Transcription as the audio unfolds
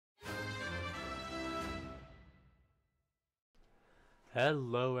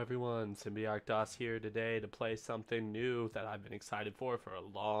Hello everyone, Symbiotic here today to play something new that I've been excited for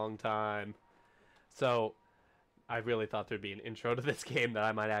a long time. So, I really thought there'd be an intro to this game that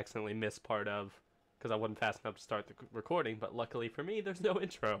I might accidentally miss part of because I wasn't fast enough to start the recording, but luckily for me, there's no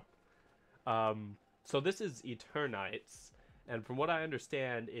intro. So this is Eternights, and from what I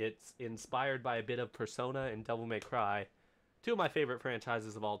understand, it's inspired by a bit of Persona and Devil May Cry, two of my favorite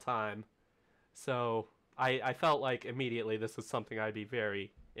franchises of all time. So I felt like immediately this was something I'd be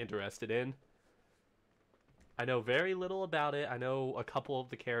very interested in. I know very little about it. I know a couple of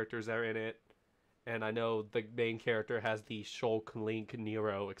the characters that are in it, and I know the main character has the Shulk Link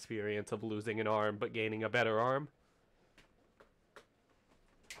Nero experience of losing an arm but gaining a better arm.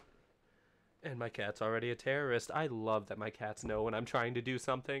 And my cat's already a terrorist. I love that my cats know when I'm trying to do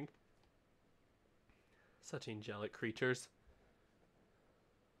something. Such angelic creatures.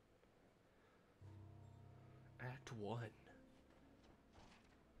 Act 1.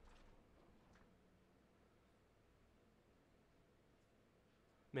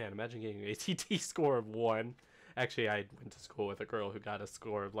 Man, imagine getting an ACT score of 1. Actually, I went to school with a girl who got a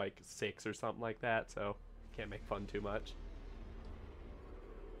score of like 6 or something like that, so can't make fun too much.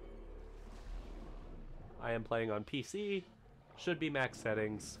 I am playing on PC. Should be max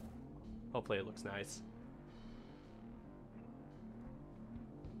settings. Hopefully it looks nice.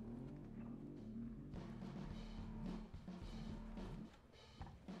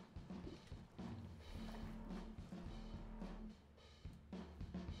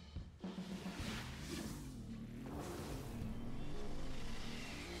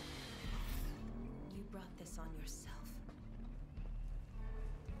 You brought this on yourself.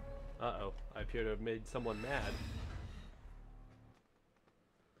 Uh-oh, I appear to have made someone mad.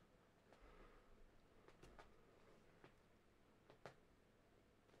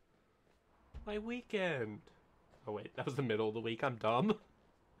 My weekend! Oh wait, that was the middle of the week, I'm dumb.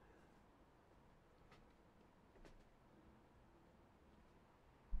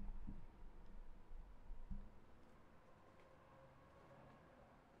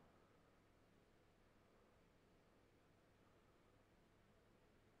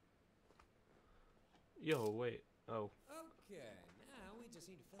 Yo, wait, oh. Okay, now we just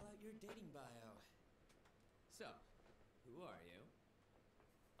need to fill out your dating bio. So, who are you?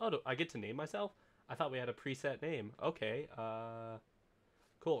 Oh, I get to name myself? I thought we had a preset name. Okay,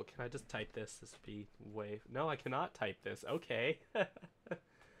 cool. Can I just type this? This would be way... No, I cannot type this. Okay.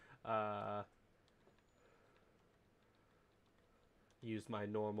 uh... Use my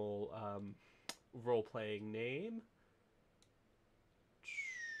normal, role-playing name.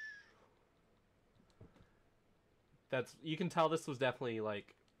 That's... You can tell this was definitely,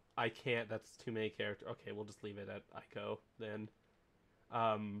 like... I can't... That's too many characters. Okay, we'll just leave it at Ico, then.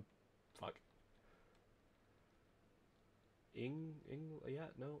 Fuck. Yeah,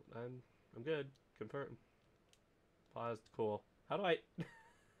 no, I'm good. Confirm. Paused. Cool. How do I, how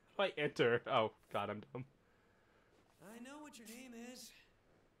do I enter? Oh, God, I'm dumb. I know what your name is.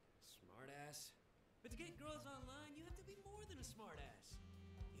 Smartass. But to get girls online, you have to be more than a smartass.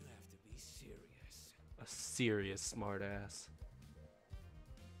 You have to be serious. A serious smartass.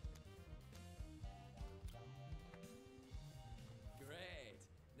 Great.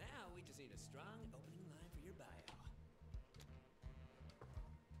 Now we just need a strong opening line for your bio.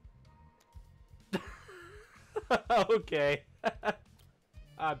 Okay.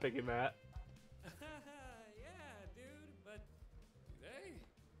 I'm picking that. Yeah, dude, but do they?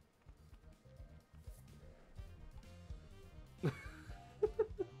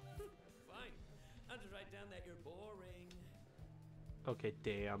 Fine. I'll just write down that you're boring. Okay,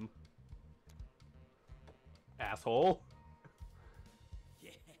 damn. Asshole.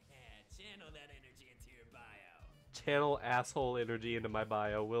 Yeah, channel that energy into your bio. Channel asshole energy into my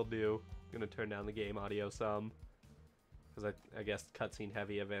bio. Will do. Gonna turn down the game audio some. Because I guess cutscene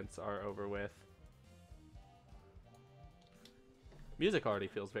heavy events are over with. Music already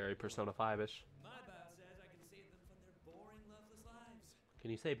feels very Persona 5-ish. My bio says I can save them from their boring, loveless lives. Can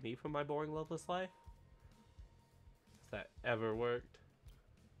you save me from my boring, loveless life? Has that ever worked?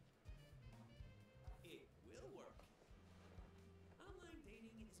 It will work. Online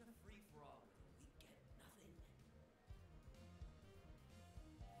dating is a free-for-all. We get nothing.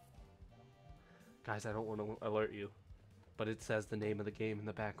 Guys, I don't want to alert you, but it says the name of the game in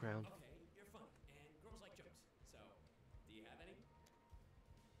the background. Okay, you're fun, and girls like jokes. So, do you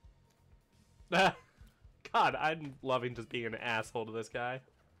have any? God, I'm loving just being an asshole to this guy.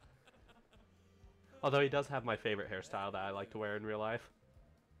 Although he does have my favorite hairstyle that I like to wear in real life.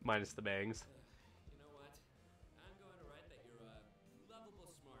 Minus the bangs. You know what? I'm going to write that you're a lovable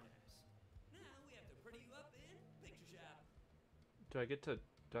smartass. Now we have to pretty you up in picture shop. Do I get to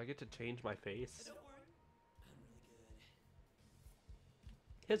change my face? Don't worry, I'm really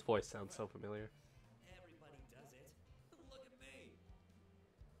good. His voice sounds so familiar. Everybody does it. Look at me.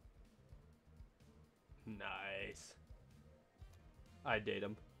 Nice. I date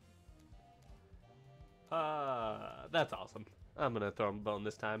him. That's awesome. I'm gonna throw him a bone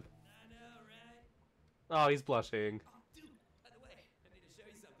this time. I know, right? Oh, he's blushing. Oh, dude, by the way, I need to show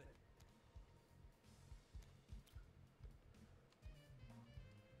you something.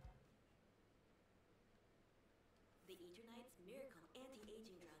 The Eternights Miracle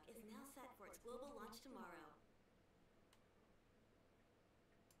anti-aging drug is now set for its global launch tomorrow.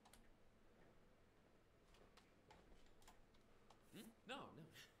 No,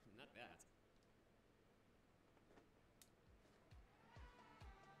 not that.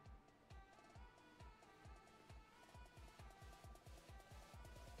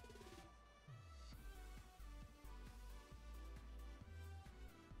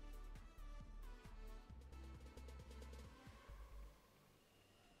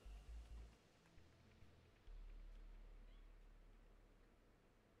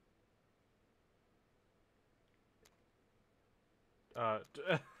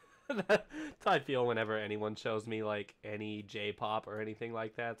 That's how I feel whenever anyone shows me like any J-pop or anything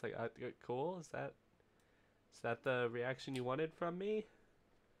like that. It's like, cool. Is that the reaction you wanted from me?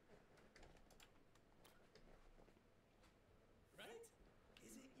 Right?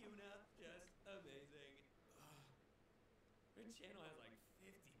 Isn't Yuna just amazing? Her channel has like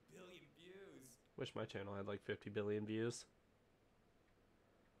 50 billion views. Wish my channel had like 50 billion views.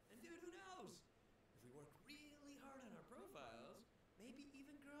 And dude, who knows? If we work really hard on our profiles, maybe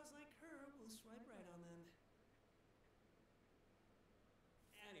even girls like her will swipe right on them.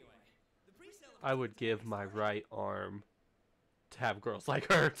 Anyway, the pre-sale. I would give my right arm to have girls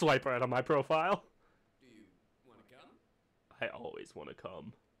like her swipe right on my profile. Do you want to come? I always want to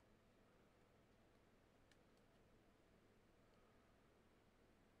come.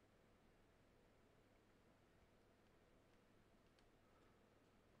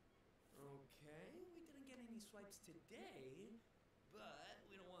 Okay, we didn't get any swipes today, but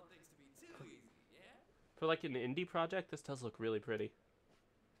we don't want things to be too easy, yeah? For like an indie project, this does look really pretty.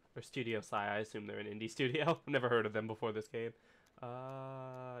 Or Studio Psy, I assume they're an indie studio. I've never heard of them before this game.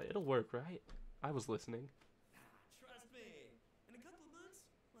 It'll work, right? I was listening. Trust me, in a couple of months,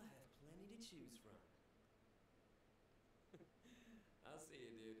 we'll have plenty to choose from. I'll see you,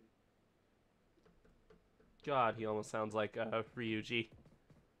 dude. God, he almost sounds like Ryuji.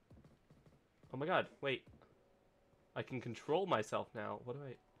 Oh my god, wait. I can control myself now. What do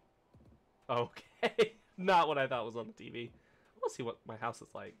I... Okay. Not what I thought was on the TV. Let's see what my house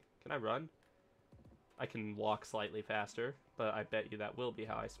is like. Can I run? I can walk slightly faster, but I bet you that will be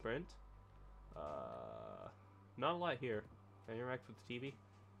how I sprint. Not a lot here. Can I interact with the TV?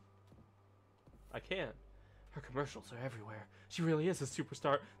 I can. Her commercials are everywhere. She really is a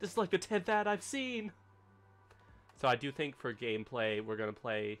superstar. This is like the 10th ad I've seen. So I do think for gameplay, we're going to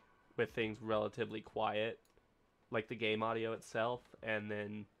play with things relatively quiet, like the game audio itself, and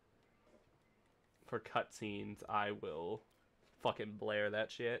then for cutscenes, I will fucking blare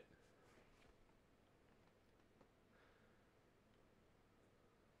that shit.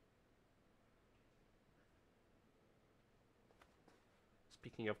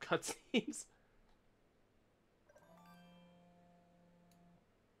 Speaking of cutscenes. Dude,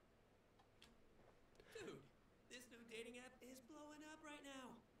 this new dating app is blowing up right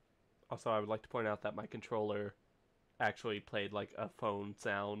now. Also, I would like to point out that my controller actually played like a phone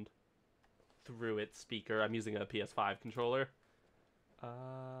sound through its speaker. I'm using a PS5 controller.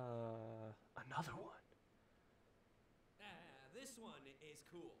 Another one. This one is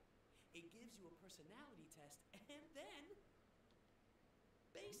cool. It gives you a personality test, and then,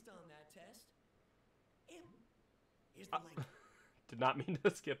 based on that test, here's the link. Did not mean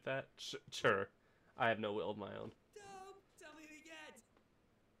to skip that. Sure. I have no will of my own. Dope! Tell me what you get!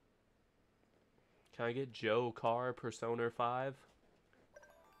 Can I get Joe Car Persona 5?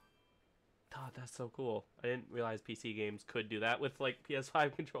 God, that's so cool. I didn't realize PC games could do that with, like,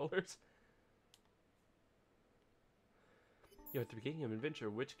 PS5 controllers. You're at the beginning of an adventure.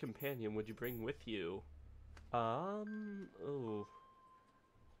 Which companion would you bring with you? Oh.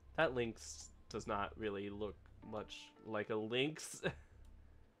 That Lynx does not really look much like a Lynx.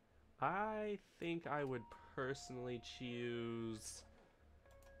 I think I would personally choose...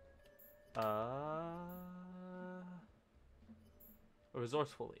 a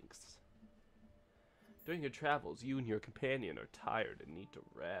resourceful Lynx. During your travels, you and your companion are tired and need to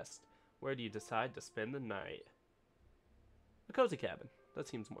rest. Where do you decide to spend the night? A cozy cabin. That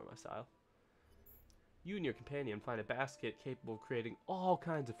seems more my style. You and your companion find a basket capable of creating all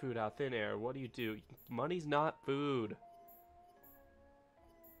kinds of food out of thin air. What do? Money's not food.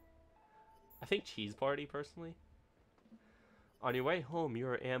 I think cheese party, personally. On your way home, you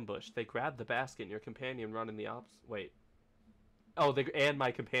are ambushed. They grab the basket and your companion run in the opposite... Wait. Oh, and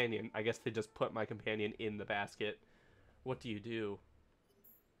my companion. I guess they just put my companion in the basket. What do?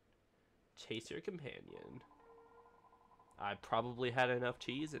 Chase your companion. I probably had enough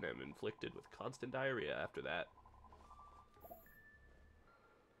cheese and am inflicted with constant diarrhea after that.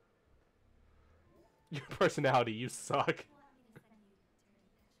 Your personality, you suck.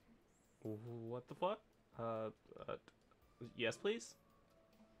 What the fuck? Yes, please?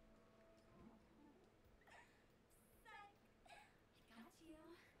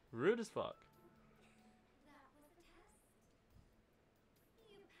 Rude as fuck.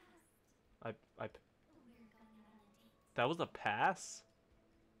 I that was a pass?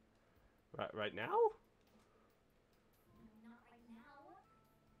 Right now? Not right now.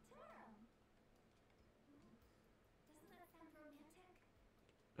 Tomorrow. Doesn't that sound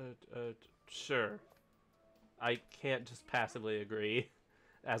romantic? Sure. I can't just passively agree,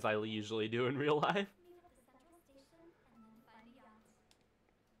 as I usually do in real life. Meet at the central station and then find a yacht.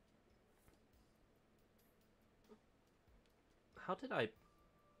 How did I...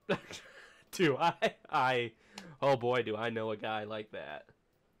 Oh boy, do I know a guy like that.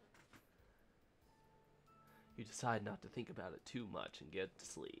 You decide not to think about it too much and get to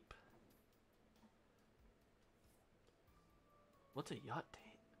sleep. What's a yacht date?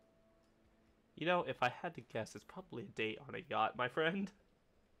 You know, if I had to guess, it's probably a date on a yacht, my friend.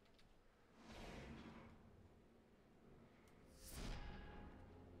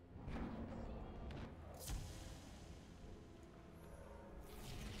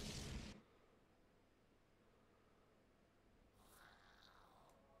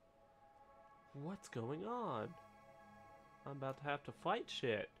 What's going on? I'm about to have to fight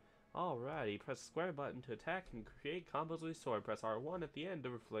shit. Alrighty, press square button to attack and create combos with your sword. Press R1 at the end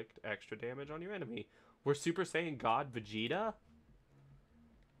to inflict extra damage on your enemy. We're Super Saiyan God Vegeta?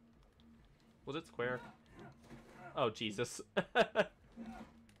 Was it square? Oh, Jesus.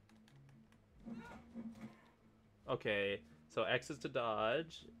 Okay, so X is to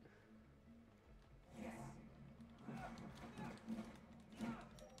dodge.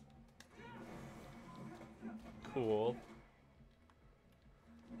 Cool.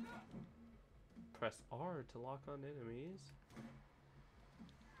 Press R to lock on enemies.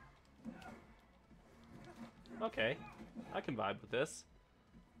 Okay, I can vibe with this.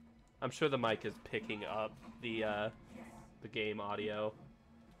 I'm sure the mic is picking up the game audio.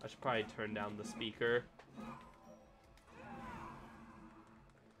 I should probably turn down the speaker.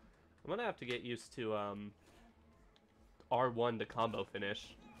 I'm gonna have to get used to R1 to combo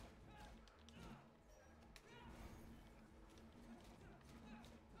finish.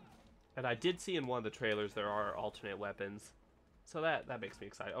 And I did see in one of the trailers there are alternate weapons. So that makes me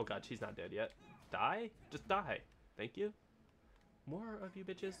excited. Oh god, she's not dead yet. Die? Just die. Thank you. More of you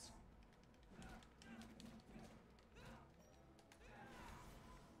bitches.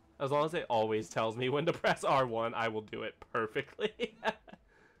 As long as it always tells me when to press R1, I will do it perfectly.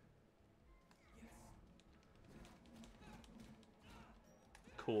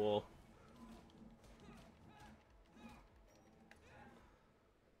 Cool.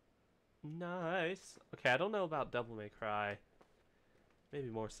 Nice. Okay, I don't know about Devil May Cry. Maybe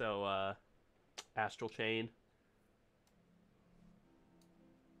more so, Astral Chain.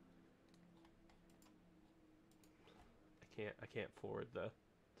 I can't forward the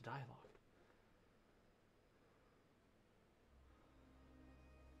dialogue.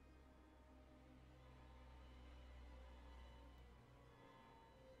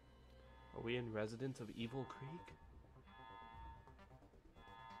 Are we in Residence of Evil Creek?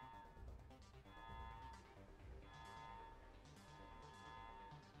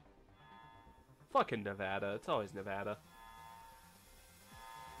 Fucking Nevada. It's always Nevada.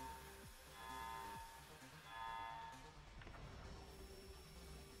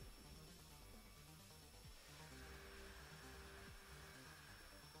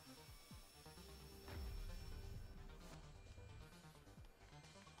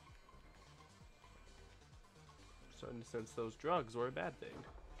 Starting to sense those drugs were a bad thing.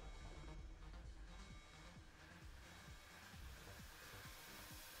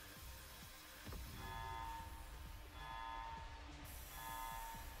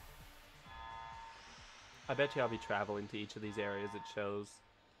 I bet you I'll be traveling to each of these areas it shows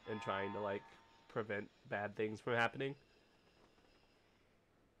and trying to, like, prevent bad things from happening.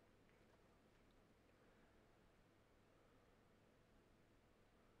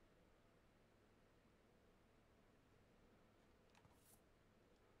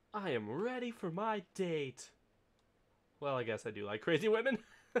 I am ready for my date. Well, I guess I do like crazy women.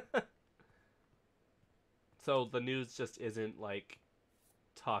 So the news just isn't like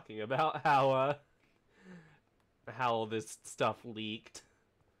talking about how this stuff leaked.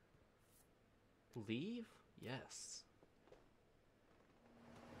 Leave? Yes.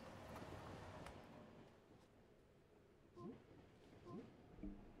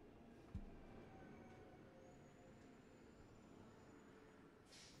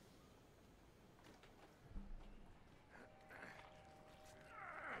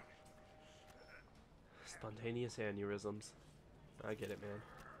 Spontaneous aneurysms. I get it, man.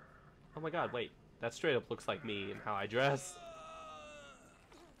 Oh my god, wait. That straight up looks like me and how I dress.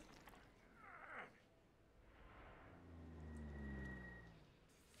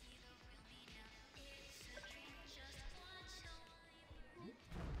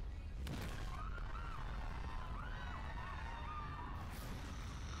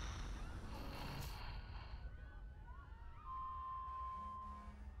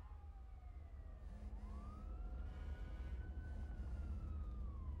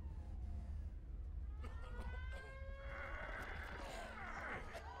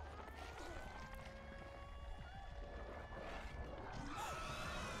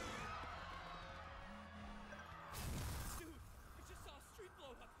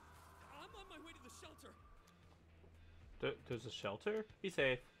 There's a shelter? Be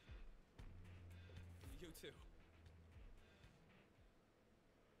safe. You too.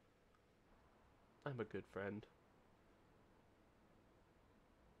 I'm a good friend.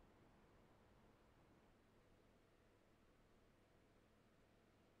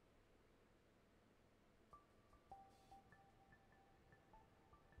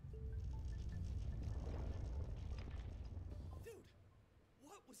 Dude,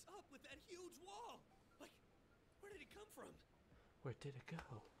 what was up with that huge wall? Like, where did it come from? Where did it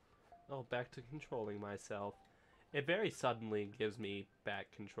go? Oh, back to controlling myself. It very suddenly gives me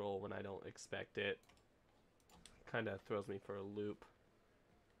back control when I don't expect it. Kind of throws me for a loop.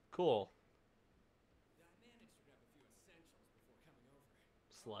 Cool. Yeah, I managed to grab a few essentials before coming over.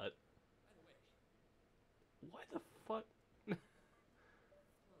 Slut. By the way, Why the fuck?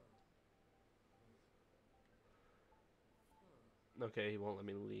 Okay, he won't let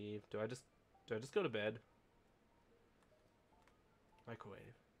me leave. Do I just go to bed?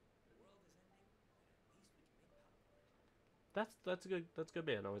 Microwave. the world is ending, but at least we can make pop. That's good,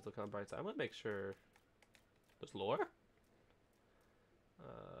 man. Always look on the bright side. I'm gonna make sure there's lore.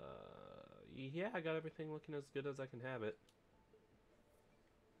 Yeah, I got everything looking as good as I can have it.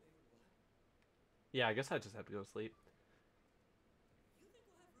 Yeah, I guess I just have to go to sleep. You think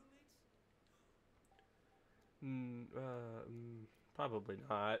we'll have roommates? Probably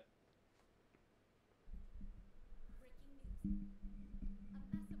not. Breaking news. A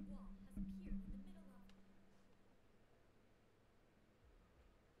massive wall has appeared in the middle of...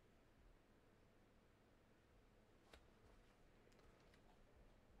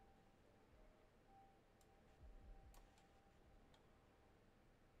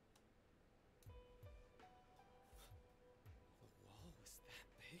 The wall was that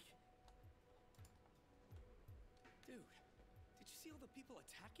big? Dude, did you see all the people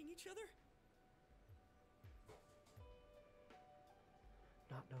attacking each other?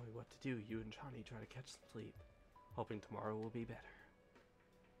 Not knowing what to do, you and Johnny try to catch some sleep, hoping tomorrow will be better.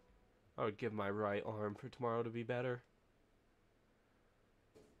 I would give my right arm for tomorrow to be better.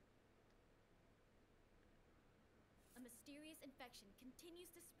 A mysterious infection continues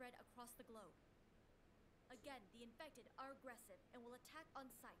to spread across the globe. Again, the infected are aggressive and will attack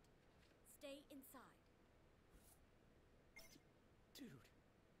on sight. Stay inside. Dude,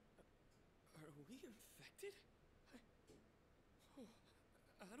 are we infected?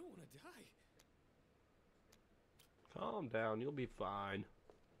 I don't want to die. Calm down, you'll be fine.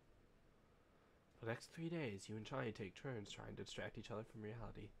 For the next 3 days, you and Johnny take turns trying to distract each other from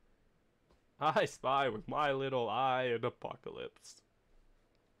reality. I spy with my little eye in Apocolypse.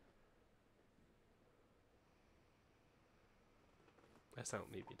 I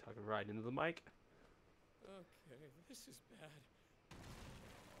don't need to be talking right into the mic. Okay, this is bad.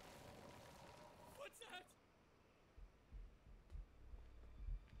 What's that?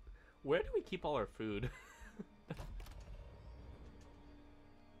 Where do we keep all our food?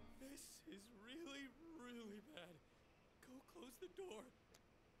 This is really, really bad. Go close the door.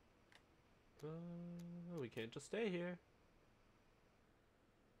 We can't just stay here.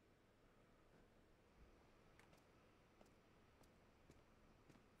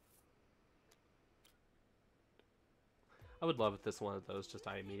 I would love if this one of those just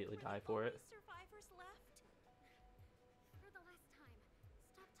I immediately die for it. Survivors left? For the last time,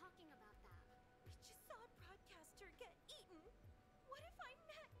 stop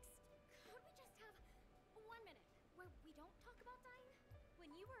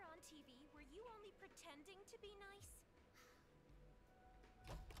TV, were you only pretending to be nice?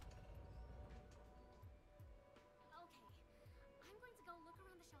 Okay, I'm going to go look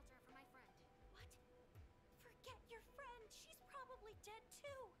around the shelter for my friend. What? Forget your friend. She's probably dead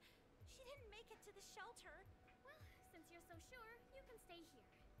too. She didn't make it to the shelter. Well, since you're so sure, you can stay here.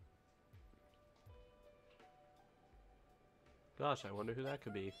 Gosh, I wonder who that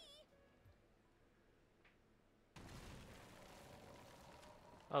could be.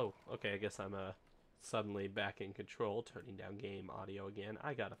 Oh, okay, I guess I'm suddenly back in control, turning down game audio again.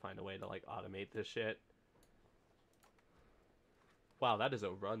 I gotta find a way to like automate this shit. Wow, that is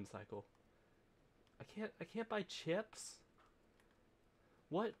a run cycle. I can't buy chips?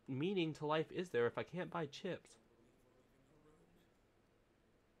 What meaning to life is there if I can't buy chips?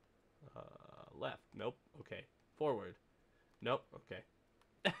 Left. Nope. Okay. Forward. Nope. Okay.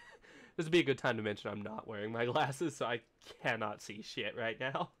 This would be a good time to mention I'm not wearing my glasses, so I cannot see shit right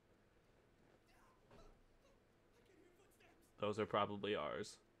now. Those are probably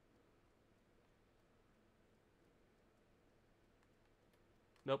ours.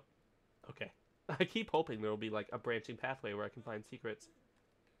 Nope. Okay. I keep hoping there will be like a branching pathway where I can find secrets.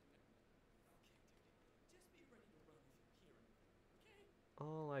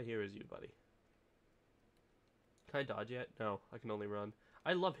 All I hear is you, buddy. Can I dodge yet? No, I can only run.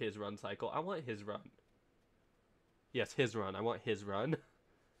 I love his run cycle. I want his run. Yes, his run. I want his run.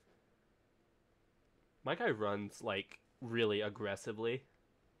 My guy runs, like, really aggressively.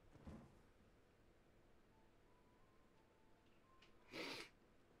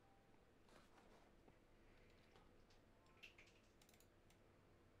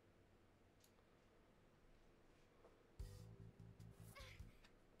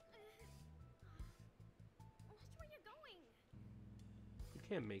 Watch where you're going. You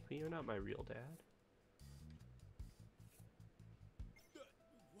can't make me. You're not my real dad.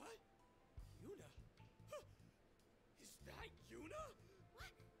 What? Yuna? Huh. Is that Yuna?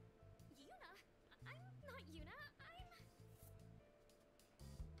 What? Yuna? I'm not Yuna.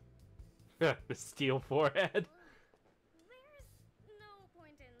 I'm... The steel forehead. There's no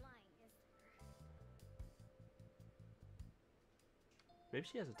point in lying, is there? Maybe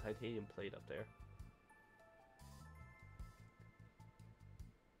she has a titanium plate up there.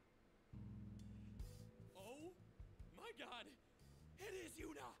 Oh my god! It is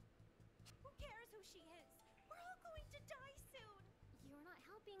Yuna! Who cares who she is? We're all going to die soon. You're not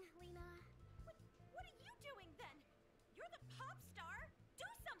helping, Lena. What are you doing then? You're the pop star. Do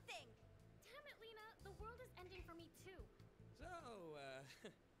something. Damn it, Lena. The world is ending for me too. So,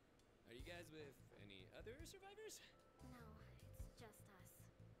 are you guys with any other survivors? No, it's just us.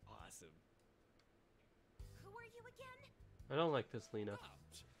 Awesome. Who are you again? I don't like this, Lena. Oh,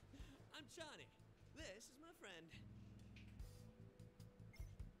 I'm Johnny. This is my friend.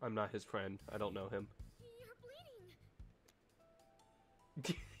 I'm not his friend. I don't know him. You're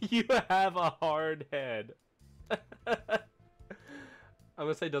bleeding. You have a hard head. I'm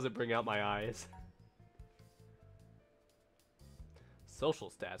gonna say doesn't bring out my eyes.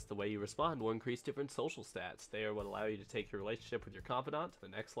 Social stats. The way you respond will increase different social stats. They are what allow you to take your relationship with your confidant to the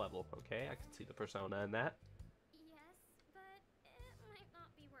next level. Okay, I can see the persona in that. Yes, but it might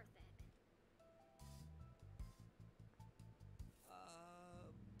not be worth it.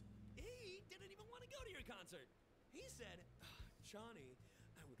 He didn't even want to go to your concert. He said, Johnny,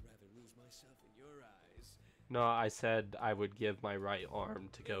 I would rather lose myself in your eyes. No, I said I would give my right arm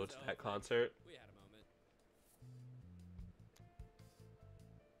to go to that concert. We had a moment.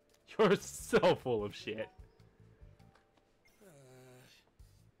 You're so full of shit.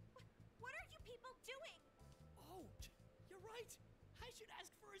 What are you people doing? Oh, you're right. I should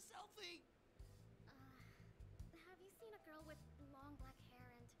ask for a selfie. Have you seen a girl with long black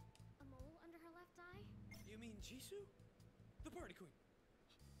hair and a mole under her left eye? You mean Jisoo? The party queen.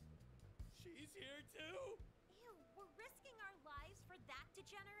 She's here too. Ew, we're risking our lives for that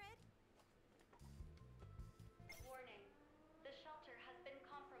degenerate? Warning. The shelter has been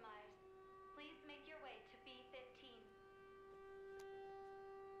compromised. Please make your way to B-15.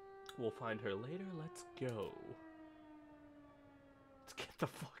 We'll find her later. Let's go. Let's get the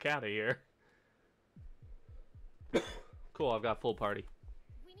fuck out of here. Cool, I've got full party.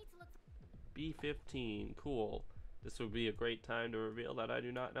 We need to look... B-15, cool. This would be a great time to reveal that I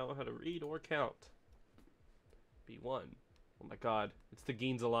do not know how to read or count. B1. Oh my god, it's the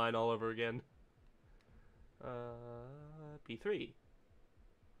Ginza line all over again. B3.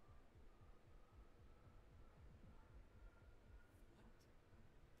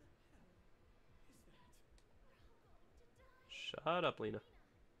 Shut up, Lena.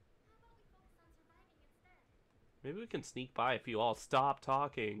 How about we focus on surviving instead? Maybe we can sneak by if you all stop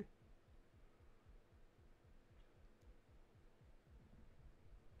talking.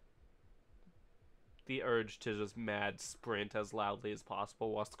 The urge to just mad sprint as loudly as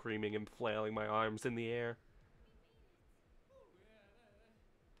possible while screaming and flailing my arms in the air. We made it. Oh, yeah, that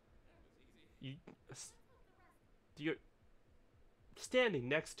was easy. You, you're standing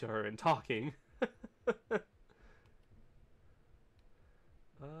next to her and talking.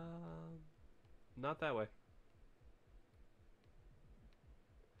 Not that way.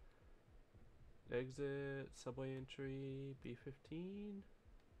 Exit, subway entry, B15.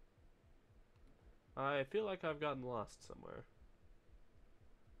 I feel like I've gotten lost somewhere.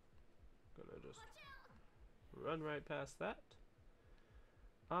 Gonna just run right past that.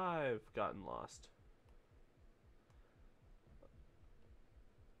 I've gotten lost.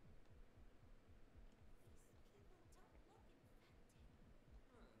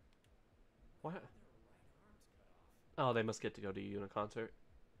 What? Their right arms cut off. Oh, they must get to go to a Una concert.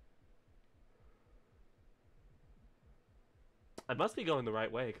 I must be going the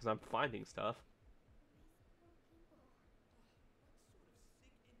right way because I'm finding stuff. What sort of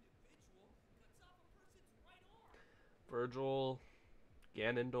sick individual cuts off a person's right arm? Virgil,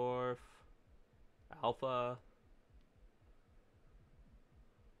 Ganondorf, Alpha. We're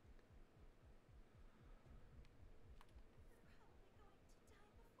probably going to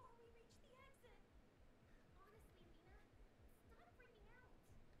die before we reach the exit. Honestly, Lena, stop freaking out.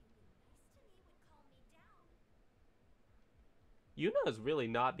 Being nice to me would calm me down. Yuna is really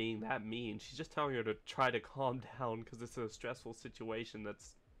not being that mean. She's just telling her to try to calm down because it's a stressful situation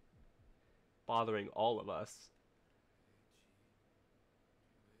that's bothering all of us.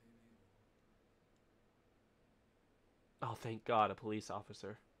 Oh, thank God, a police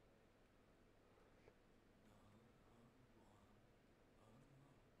officer.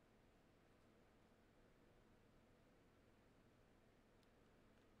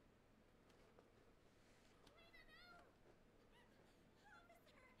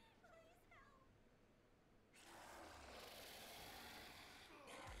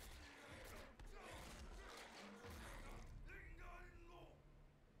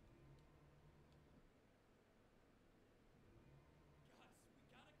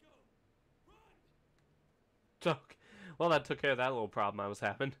 So, well, that took care of that little problem I was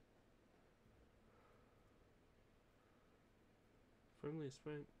having. Firmly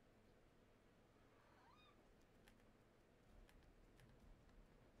sprint.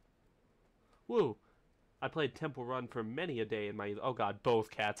 Woo! I played Temple Run for many a day in my... Oh god, both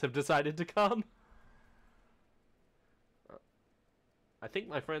cats have decided to come. I think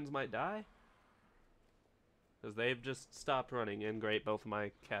my friends might die. Because they've just stopped running. And great, both of my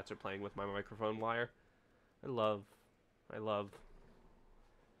cats are playing with my microphone wire. I love...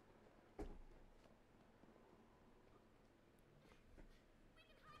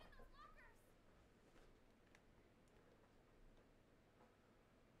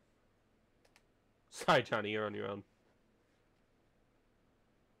 Sorry, Johnny, you're on your own.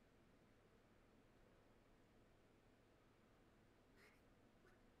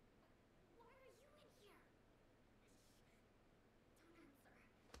 Why are you in here?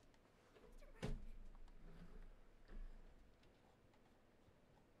 Don't answer. Mr. Brett.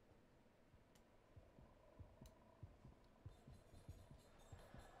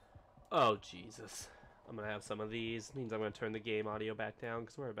 Oh, Jesus. I'm going to have some of these. Means I'm going to turn the game audio back down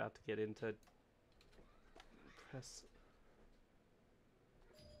because we're about to get into... Press...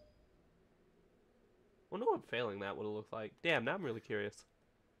 Wonder what failing that would have looked like. Damn, now I'm really curious.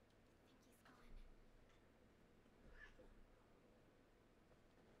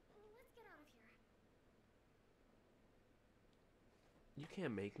 Let's get out of here. You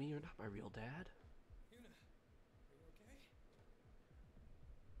can't make me. You're not my real dad. Yuna, are you okay?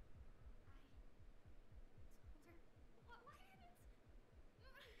 I told her.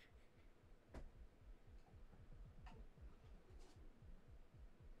 Why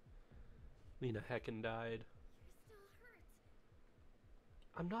didn't? Lena heckin' died. You're still hurt.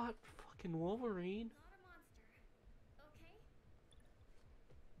 I'm not fucking Wolverine. Not a monster. Okay?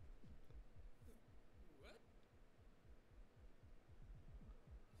 What?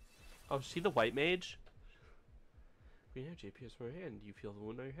 Oh, is she the white mage? Green energy appears from her hand. You feel the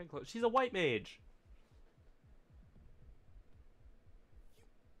wound on your head close. She's a white mage.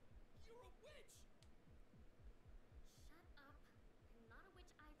 You're a witch! Shut up. I'm not a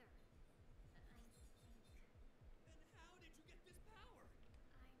witch either. I think Then how did you get this power?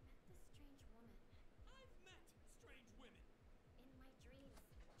 I met this strange woman I've met strange women. in my dreams,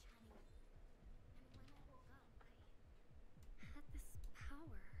 Johnny. And when I woke up, I had this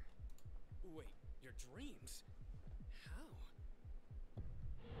power. Wait, your dreams? How?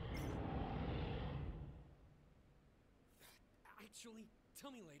 Actually,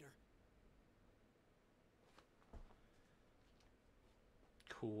 tell me later.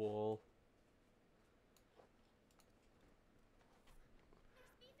 Cool.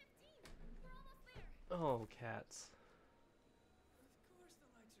 There's B-15. We're almost there. Oh, cats. Of course the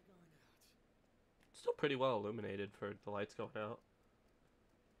lights are going out. Still pretty well illuminated for the lights going out.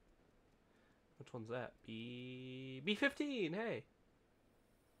 Which one's that? B-15, hey!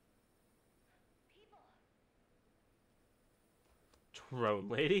 People. Drone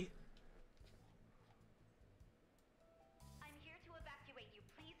lady? I'm here to evacuate you.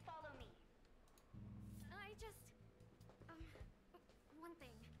 Please follow me. I just... one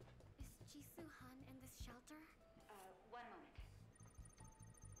thing. Is Jisoo Han in this shelter? One moment.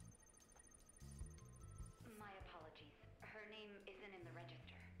 My apologies. Her name isn't in the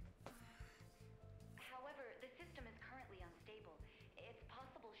register. However, the system is currently unstable. It's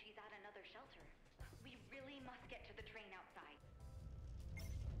possible she's at another shelter. We really must get to the train outside.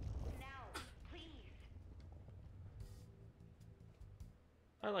 Now, please.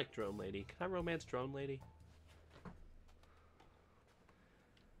 I like Drone Lady. Can I romance Drone Lady?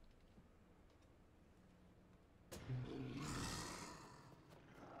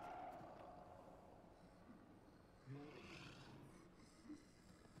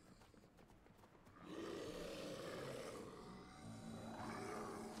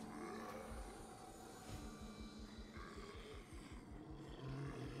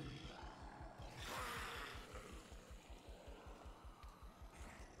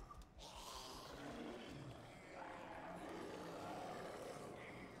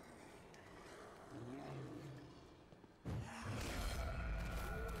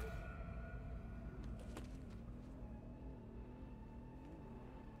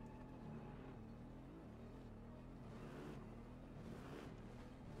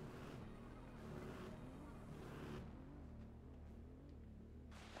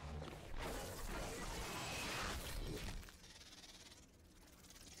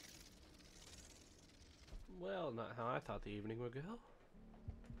 Well, not how I thought the evening would go.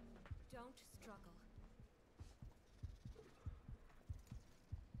 Don't struggle.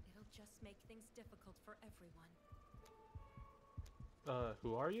 It'll just make things difficult for everyone.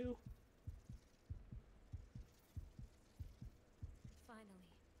 Who are you? Finally,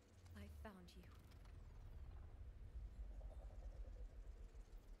 I found you.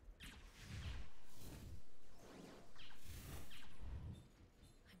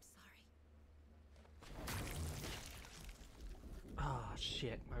 I'm sorry. Ah,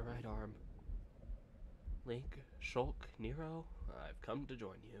 shit, my right arm. Link, Shulk, Nero, I've come to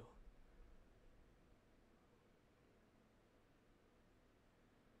join you.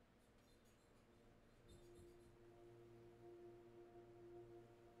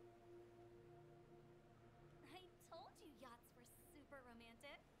 I told you yachts were super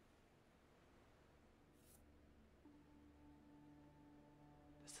romantic.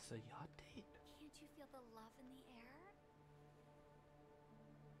 This is a yacht date? Can't you feel the love in the air?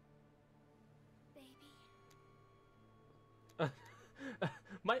 Baby.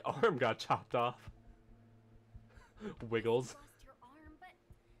 My arm got chopped off. Wiggles. You lost your arm, but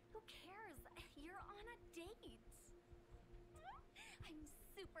who cares? You're on a date. I'm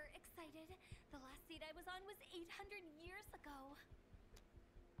super excited. The last date I was on was 800 years ago.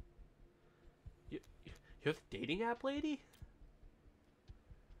 You're the dating app lady?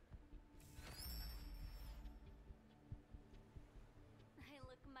 I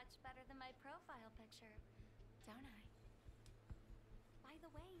look much better than my profile picture, don't I? By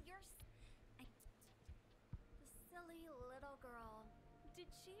the way, the silly little girl. Did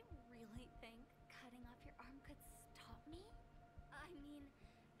she really think cutting off your arm could stop me? I mean,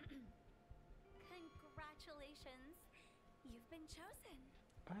 congratulations. You've been chosen.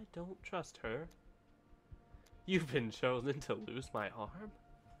 I don't trust her. You've been chosen to lose my arm?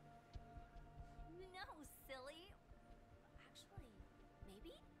 No, silly. Actually,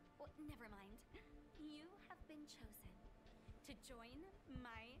 maybe? Well, never mind. You have been chosen to join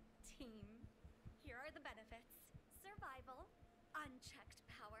my team. Here are the benefits. Survival, unchecked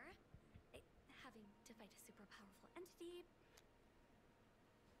power, having to fight a super powerful entity.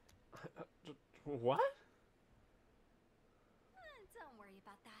 What? Don't worry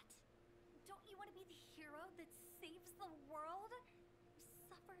about that. Don't you want to be the hero that saves the world,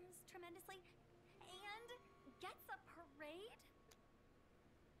 suffers tremendously, and gets a parade?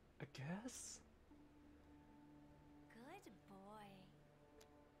 I guess? Good boy.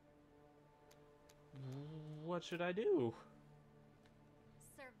 What should I do?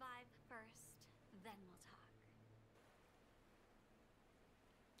 Survive first, then we'll talk.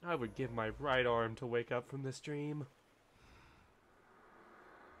 I would give my right arm to wake up from this dream.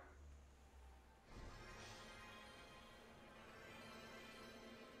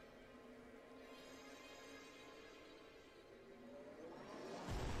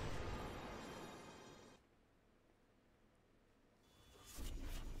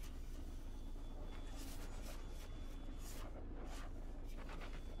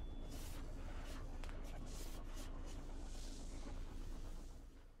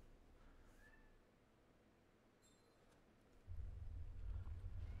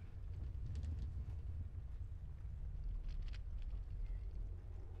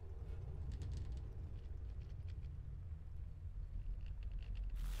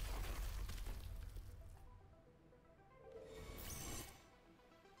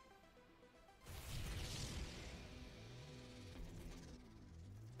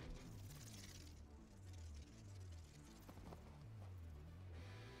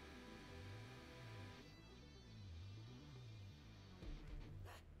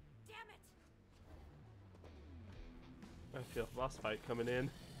 Damn it! I feel a boss fight coming in.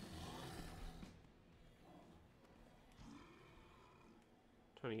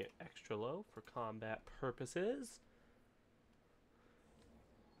 Turning it extra low for combat purposes.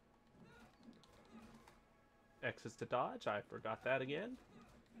 X is to dodge. I forgot that again.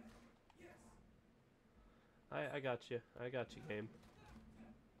 I got you. I got you, game.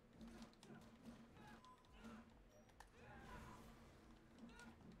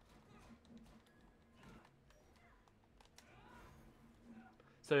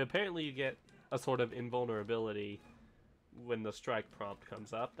 So apparently you get a sort of invulnerability when the strike prompt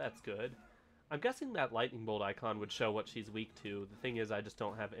comes up. That's good. I'm guessing that lightning bolt icon would show what she's weak to. The thing is, I just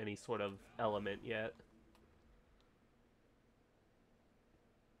don't have any sort of element yet.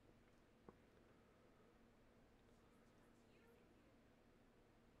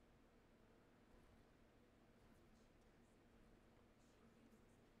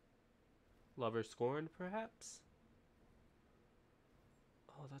 Lover Scorned, perhaps?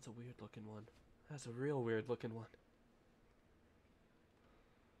 Oh, that's a weird looking one. That's a real weird looking one.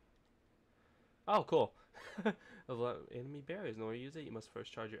 Oh, cool. Enemy barriers. In order to use it, you must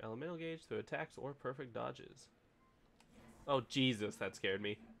first charge your elemental gauge through attacks or perfect dodges. Oh, Jesus, that scared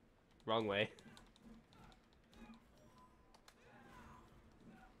me. Wrong way.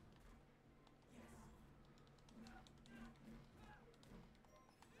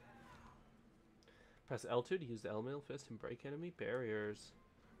 Press L2 to use the elemental fist and break enemy barriers.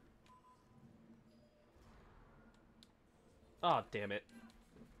 Oh, damn it.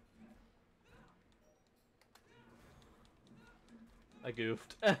 I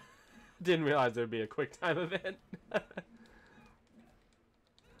goofed. Didn't realize there'd be a quick time event.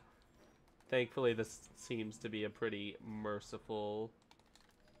 Thankfully, this seems to be a pretty merciful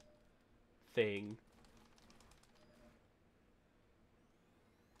thing.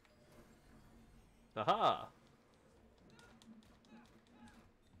 Aha!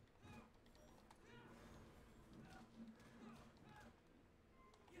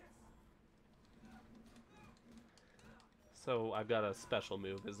 So I've got a special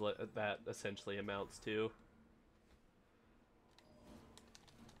move is that essentially amounts to.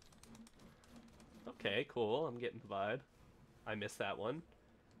 Okay, cool. I'm getting the vibe. I missed that one.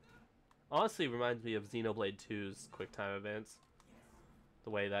 Honestly, reminds me of Xenoblade 2's quick time events.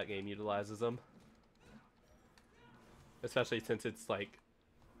 The way that game utilizes them. Especially since it's like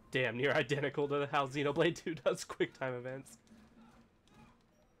damn near identical to how Xenoblade 2 does quick time events.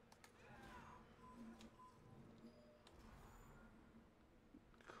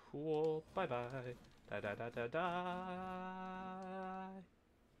 Cool. Bye bye. Da da da da da.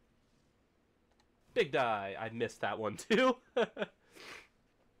 Big die. I missed that one too.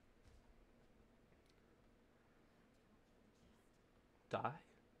 Die?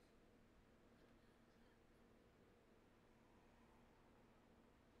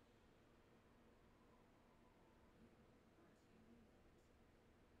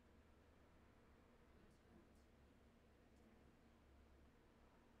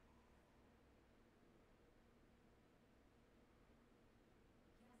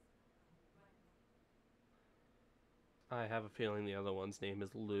 I have a feeling the other one's name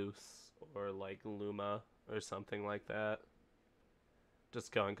is Luce, or like Luma, or something like that.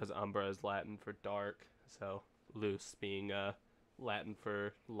 Just going because Umbra is Latin for dark, so Luce being Latin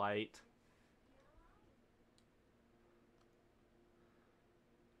for light.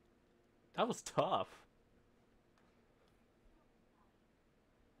 That was tough.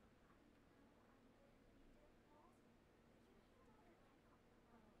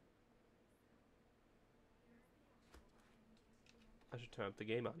 should turn up the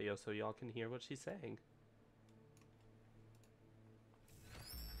game audio so y'all can hear what she's saying.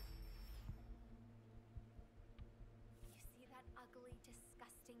 You see that ugly,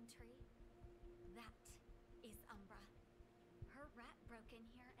 disgusting tree? That is Umbra. Her rat broke in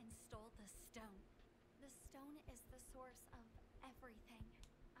here and stole the stone. The stone is the source of everything.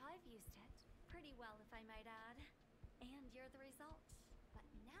 I've used it pretty well, if I might add. And you're the result. But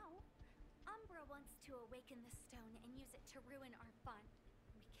now, Umbra wants to awaken the stone and use it to ruin our fun.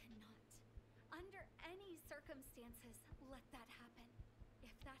 We cannot, under any circumstances, let that happen.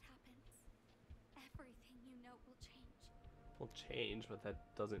 If that happens, everything you know will change. Will change, but that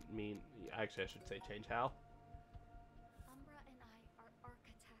doesn't mean... Actually, I should say change how. Umbra and I are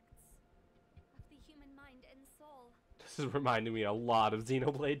architects of the human mind and soul. This is reminding me a lot of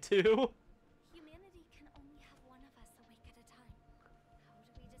Xenoblade 2. Humanity can only have one of us awake at a time. How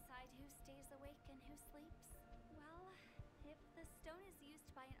do we decide who stays awake and who sleeps? Well, if the stone is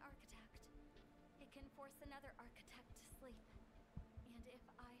used by an architect, it can force another architect to sleep. And if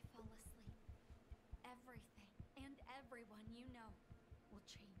I fall asleep, everything and everyone you know will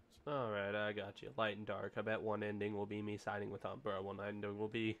change. Alright, I got you. Light and dark. I bet one ending will be me siding with Umbra. One ending will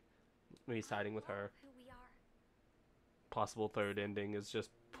be me siding with her. Who we are. Possible third ending is just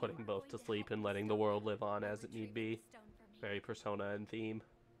putting both to sleep and letting the world live on as it need be. Very Persona in theme.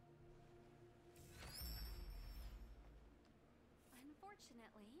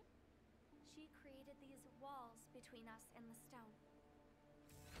 Unfortunately, she created these walls between us and the stone.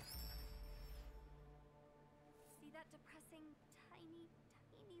 See that depressing, tiny,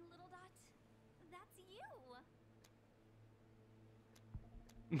 tiny little dot? That's you!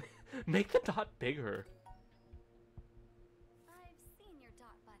 Make the dot bigger. I've seen your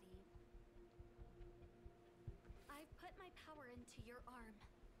dot, buddy. I've put my power into your arm.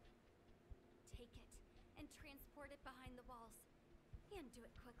 Take it and transport it behind the walls. And do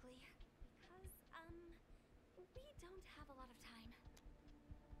it quickly. Because, we don't have a lot of time.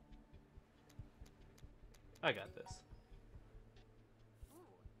 I got this.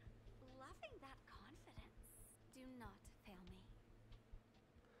 Ooh, loving that confidence. Do not fail me.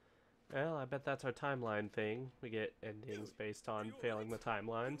 Well, I bet that's our timeline thing. We get endings based on failing the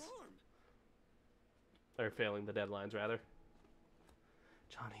timelines. Or failing the deadlines, rather.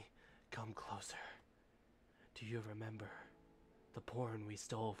 Johnny, come closer. Do you remember the porn we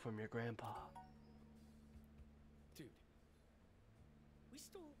stole from your grandpa? Dude, we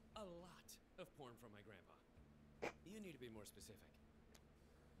stole a lot of porn from my grandpa. You need to be more specific.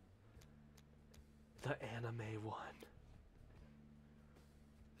 The anime one.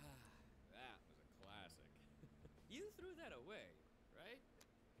 That was a classic. You threw that away, right?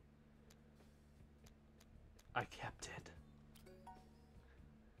 I kept it.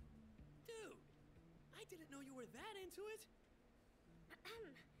 Dude, I didn't know you were that into it.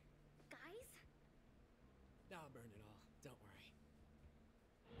 Guys? I'll burn it all. Don't worry.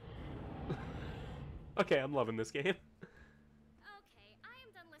 Okay, I'm loving this game. Okay, I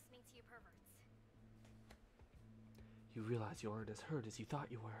am done listening to you perverts. You realize you aren't as hurt as you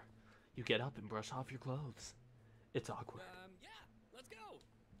thought you were. You get up and brush off your clothes. It's awkward. Yeah, let's go.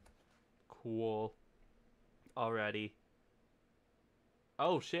 Cool. Alrighty.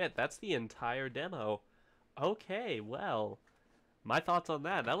 Oh shit, that's the entire demo. Okay, well. My thoughts on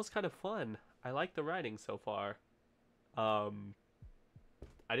that. That was kind of fun. I like the writing so far. I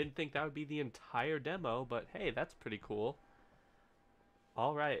didn't think that would be the entire demo, but hey, that's pretty cool.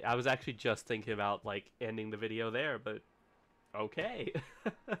 Alright, I was actually just thinking about, like, ending the video there, but okay.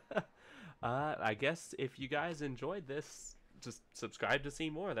 I guess if you guys enjoyed this, just subscribe to see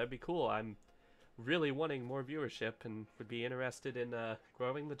more. That'd be cool. I'm really wanting more viewership and would be interested in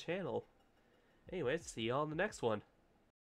growing the channel. Anyways, see y'all in the next one.